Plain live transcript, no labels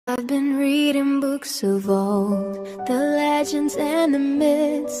I've been reading books of old, the legends and the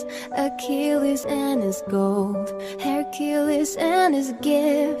myths, Achilles and his gold, Hercules and his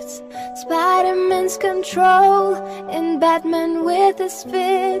gifts, Spider-Man's control, and Batman with his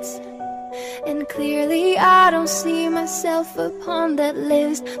fits. And clearly I don't see myself upon that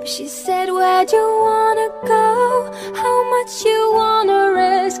list. But she said, where'd you wanna go? How much you wanna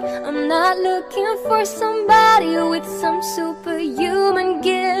risk? I'm not looking for somebody with some superhuman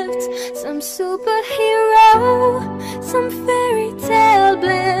gifts, some superhero, some fairy tale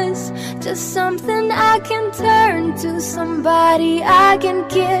bliss. Just something I can turn to, somebody I can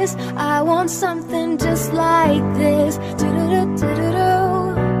kiss. I want something just like this. Do-do-do-do-do-do.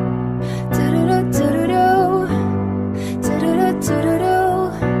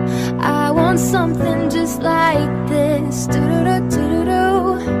 I want something just like this.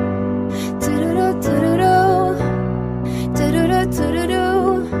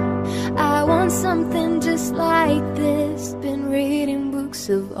 I want something just like this. Been reading books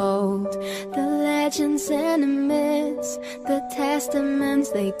of old, the legends and the myths, the testaments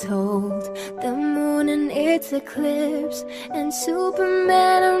they told, the moon and its eclipse, and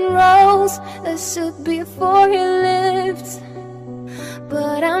Superman unrolls a suit before he lifts.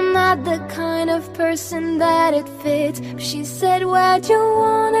 But I'm not the kind of person that it fits. She said, where'd you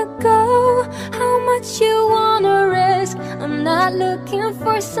wanna go? How much you wanna risk? I'm not looking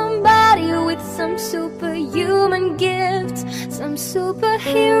for somebody with some superhuman gifts, some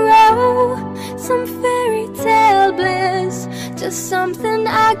superhero, some fairy tale bliss. Just something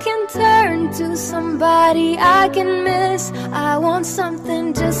I can turn to, somebody I can miss. I want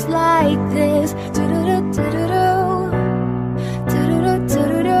something just like this. Do-do-do-do-do-do.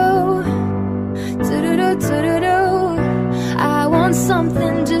 I want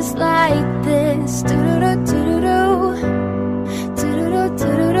something just like this.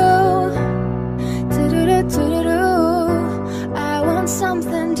 I want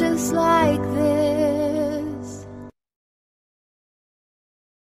something just like this.